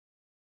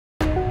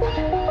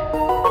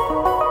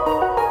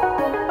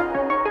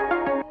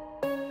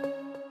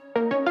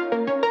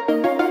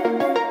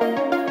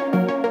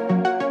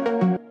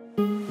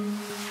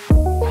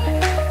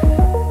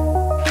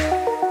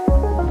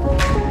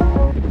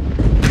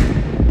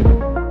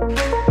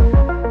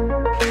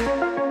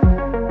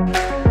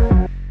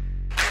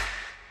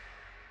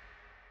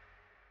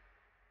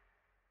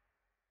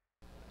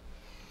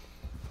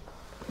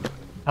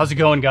How's it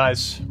going,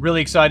 guys?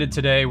 Really excited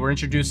today. We're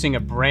introducing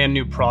a brand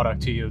new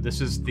product to you. This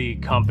is the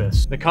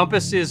Compass. The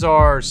Compass is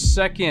our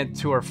second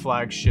to our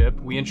flagship.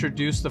 We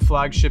introduced the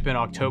flagship in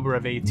October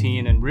of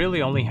 18 and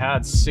really only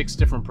had 6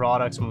 different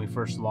products when we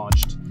first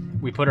launched.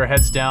 We put our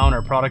heads down.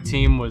 Our product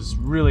team was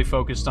really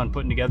focused on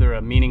putting together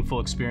a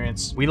meaningful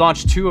experience. We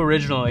launched 2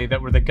 originally that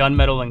were the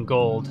gunmetal and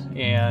gold,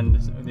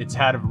 and it's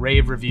had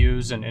rave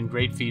reviews and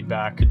great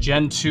feedback. The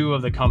Gen 2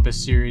 of the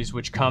Compass series,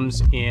 which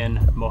comes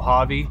in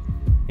Mojave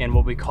and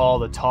what we call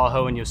the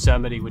Tahoe and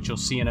Yosemite, which you'll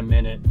see in a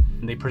minute.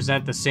 And they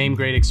present the same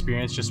great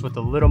experience, just with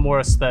a little more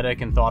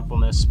aesthetic and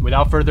thoughtfulness.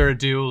 Without further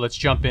ado, let's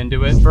jump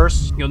into it.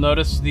 First, you'll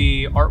notice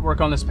the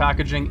artwork on this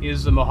packaging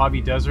is the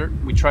Mojave Desert.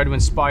 We try to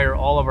inspire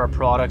all of our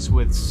products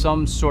with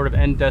some sort of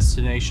end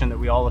destination that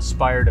we all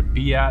aspire to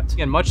be at.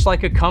 And much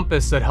like a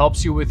compass that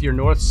helps you with your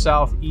north,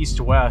 south,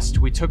 east, west,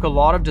 we took a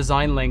lot of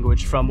design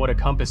language from what a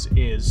compass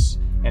is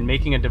and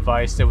making a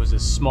device that was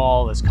as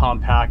small, as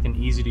compact, and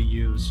easy to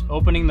use.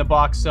 Opening the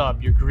box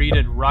up, you're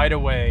greeted right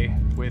away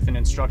with an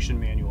instruction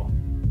manual.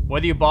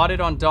 Whether you bought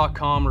it on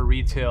 .com or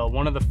retail,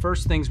 one of the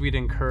first things we'd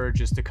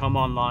encourage is to come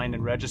online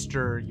and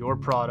register your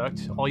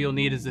product. All you'll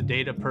need is the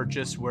date of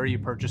purchase, where you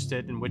purchased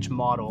it, and which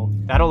model.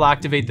 That'll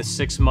activate the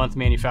 6-month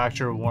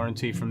manufacturer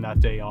warranty from that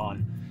day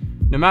on.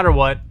 No matter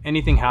what,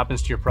 anything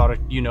happens to your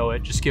product, you know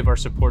it, just give our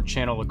support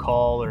channel a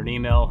call or an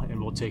email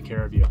and we'll take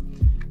care of you.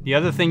 The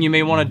other thing you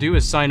may want to do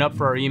is sign up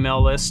for our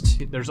email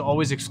list. There's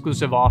always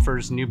exclusive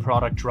offers, new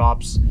product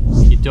drops.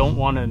 You don't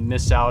want to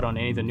miss out on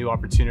any of the new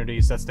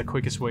opportunities. That's the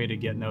quickest way to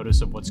get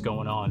notice of what's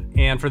going on.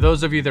 And for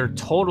those of you that are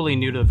totally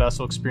new to the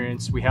vessel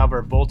experience, we have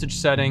our voltage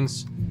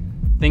settings,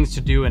 things to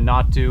do and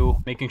not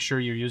do, making sure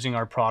you're using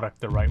our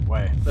product the right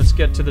way. Let's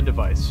get to the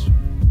device.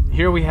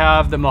 Here we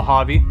have the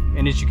Mojave,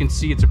 and as you can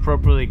see, it's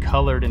appropriately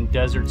colored in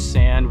desert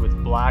sand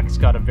with black. It's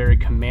got a very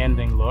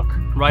commanding look.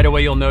 Right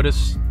away, you'll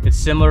notice it's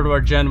similar to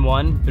our Gen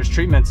 1. There's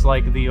treatments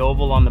like the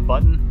oval on the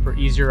button for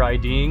easier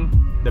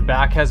IDing. The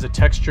back has a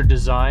textured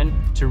design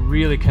to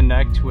really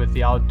connect with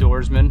the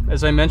outdoorsman.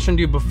 As I mentioned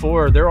to you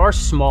before, there are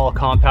small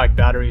compact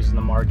batteries in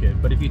the market,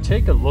 but if you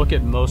take a look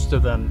at most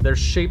of them, they're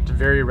shaped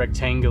very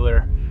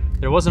rectangular.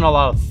 There wasn't a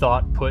lot of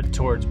thought put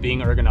towards being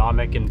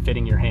ergonomic and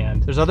fitting your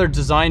hand. There's other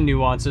design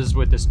nuances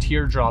with this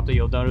teardrop that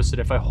you'll notice that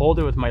if I hold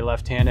it with my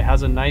left hand, it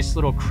has a nice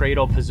little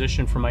cradle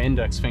position for my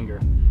index finger.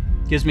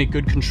 It gives me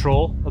good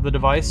control of the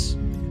device.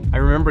 I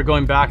remember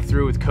going back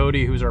through with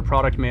Cody, who's our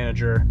product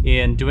manager,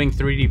 and doing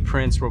 3D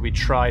prints where we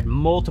tried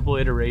multiple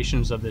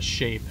iterations of this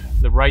shape.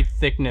 The right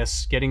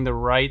thickness, getting the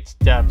right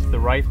depth, the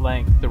right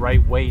length, the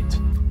right weight.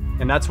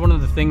 And that's one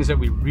of the things that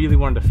we really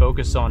wanted to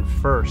focus on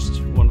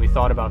first when we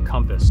thought about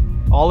Compass.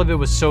 All of it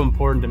was so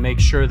important to make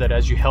sure that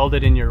as you held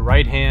it in your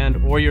right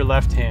hand or your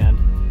left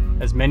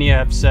hand, as many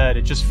have said,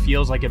 it just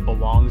feels like it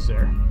belongs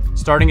there.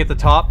 Starting at the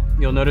top,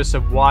 you'll notice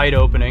a wide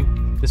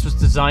opening. This was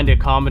designed to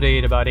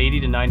accommodate about 80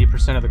 to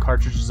 90% of the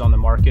cartridges on the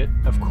market.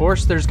 Of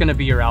course, there's going to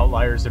be your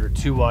outliers that are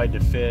too wide to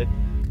fit.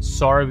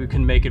 Sorry we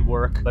couldn't make it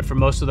work, but for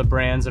most of the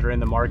brands that are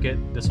in the market,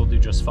 this will do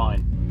just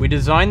fine. We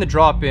designed the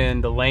drop-in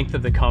the length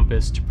of the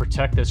Compass to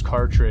protect this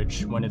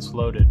cartridge when it's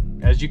loaded.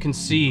 As you can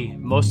see,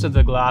 most of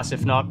the glass,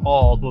 if not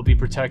all, will be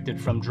protected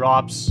from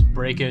drops,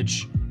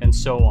 breakage, and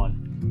so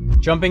on.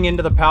 Jumping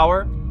into the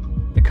power,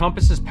 the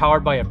Compass is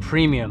powered by a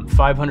premium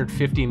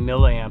 550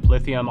 milliamp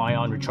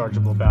lithium-ion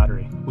rechargeable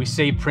battery. We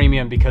say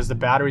premium because the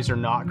batteries are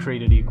not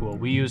created equal.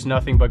 We use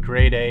nothing but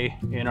grade A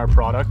in our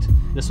product.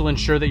 This will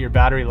ensure that your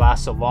battery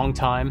lasts a long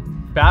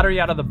time. Battery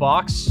out of the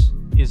box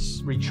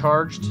is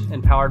recharged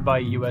and powered by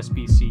a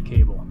USB-C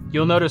cable.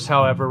 You'll notice,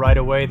 however, right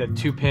away that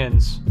 2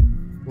 pins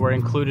were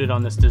included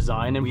on this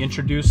design, and we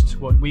introduced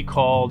what we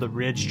call the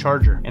Ridge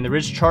Charger. And the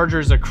Ridge Charger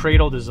is a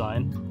cradle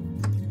design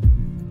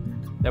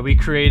that we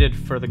created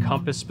for the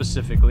Compass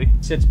specifically.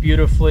 It sits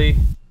beautifully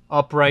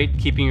upright,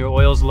 keeping your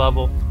oils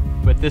level,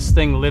 but this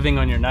thing living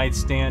on your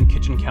nightstand,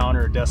 kitchen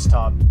counter, or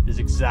desktop is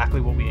exactly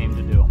what we aim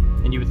to do.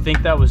 And you would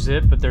think that was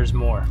it, but there's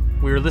more.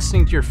 We were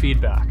listening to your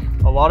feedback.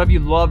 A lot of you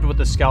loved what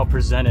the Scout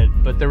presented,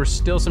 but there were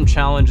still some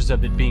challenges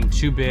of it being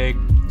too big.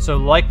 So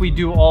like we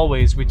do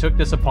always, we took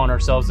this upon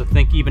ourselves to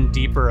think even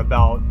deeper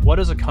about what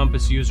does a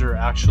Compass user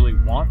actually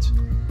want?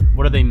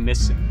 What are they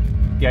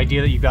missing? The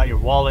idea that you've got your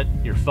wallet,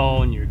 your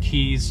phone, your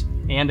keys,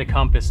 and a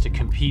compass to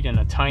compete in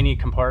a tiny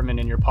compartment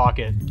in your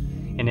pocket.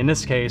 And in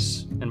this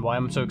case, and why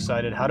I'm so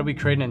excited, how do we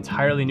create an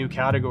entirely new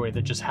category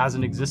that just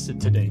hasn't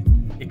existed to date?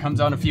 It comes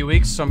out in a few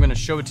weeks, so I'm going to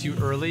show it to you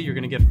early. You're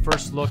going to get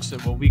first looks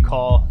at what we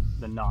call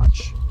the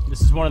Notch.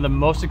 This is one of the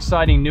most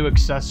exciting new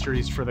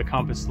accessories for the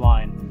Compass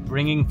line.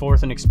 Bringing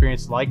forth an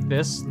experience like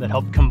this that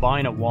helped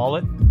combine a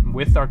wallet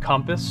with our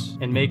compass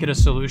and make it a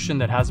solution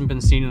that hasn't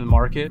been seen in the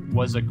market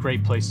was a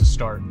great place to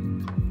start.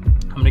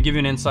 I'm going to give you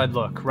an inside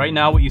look. Right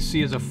now what you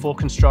see is a full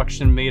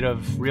construction made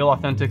of real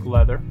authentic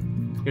leather.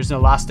 Here's an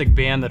elastic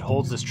band that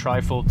holds this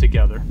trifold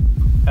together.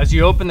 As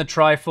you open the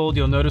trifold,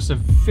 you'll notice a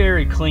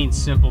very clean,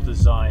 simple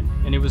design,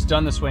 and it was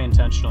done this way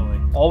intentionally.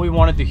 All we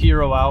wanted to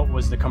hero out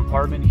was the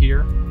compartment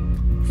here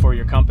for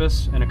your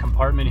compass and a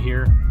compartment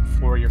here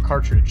for your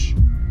cartridge.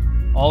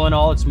 All in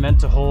all, it's meant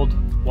to hold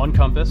one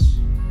compass,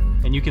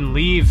 And you can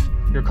leave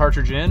your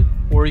cartridge in,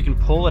 or you can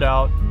pull it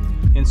out,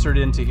 insert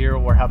it into here,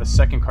 or have a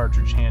second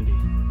cartridge handy.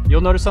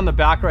 You'll notice on the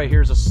back right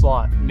here is a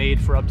slot made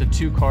for up to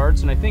 2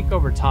 cards, and I think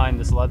over time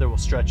this leather will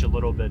stretch a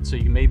little bit, so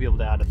you may be able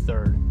to add a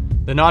third.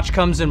 The notch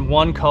comes in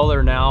one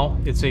color now.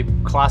 It's a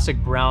classic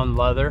brown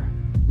leather,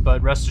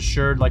 but rest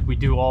assured, like we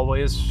do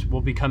always,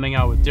 we'll be coming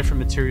out with different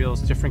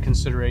materials, different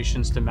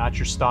considerations to match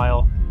your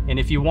style. And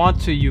if you want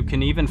to, you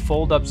can even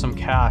fold up some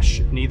cash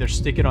and either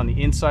stick it on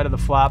the inside of the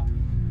flap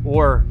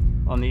or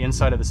on the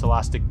inside of this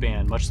elastic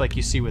band, much like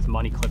you see with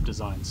money clip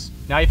designs.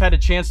 Now you've had a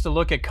chance to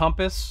look at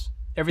Compass,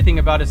 everything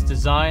about its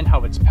design,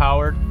 how it's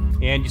powered,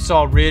 and you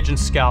saw Ridge and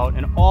Scout,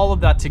 and all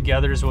of that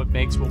together is what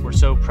makes what we're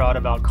so proud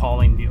about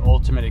calling the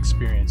ultimate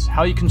experience.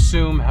 How you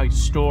consume, how you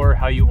store,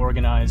 how you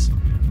organize.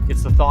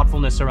 It's the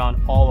thoughtfulness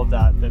around all of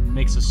that that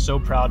makes us so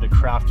proud to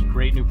craft a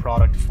great new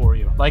product for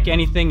you. Like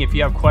anything, if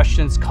you have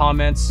questions,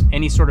 comments,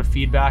 any sort of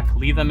feedback,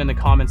 leave them in the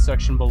comments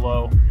section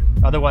below.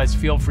 Otherwise,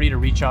 feel free to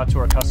reach out to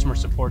our customer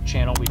support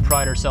channel. We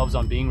pride ourselves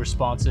on being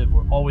responsive.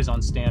 We're always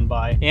on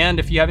standby. And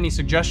if you have any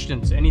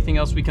suggestions, anything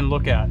else we can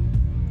look at,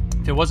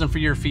 if it wasn't for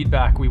your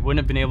feedback, we wouldn't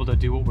have been able to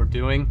do what we're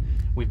doing.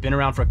 We've been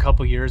around for a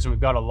couple years and we've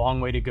got a long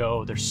way to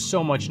go. There's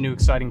so much new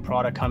exciting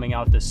product coming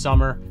out this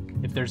summer.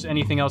 If there's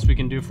anything else we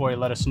can do for you,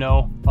 let us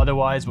know.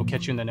 Otherwise, we'll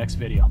catch you in the next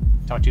video.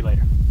 Talk to you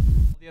later.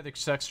 The other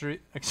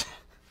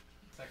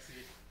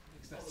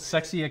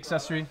sexy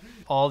accessory,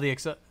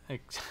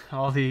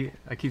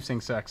 I keep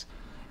saying sex.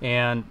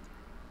 And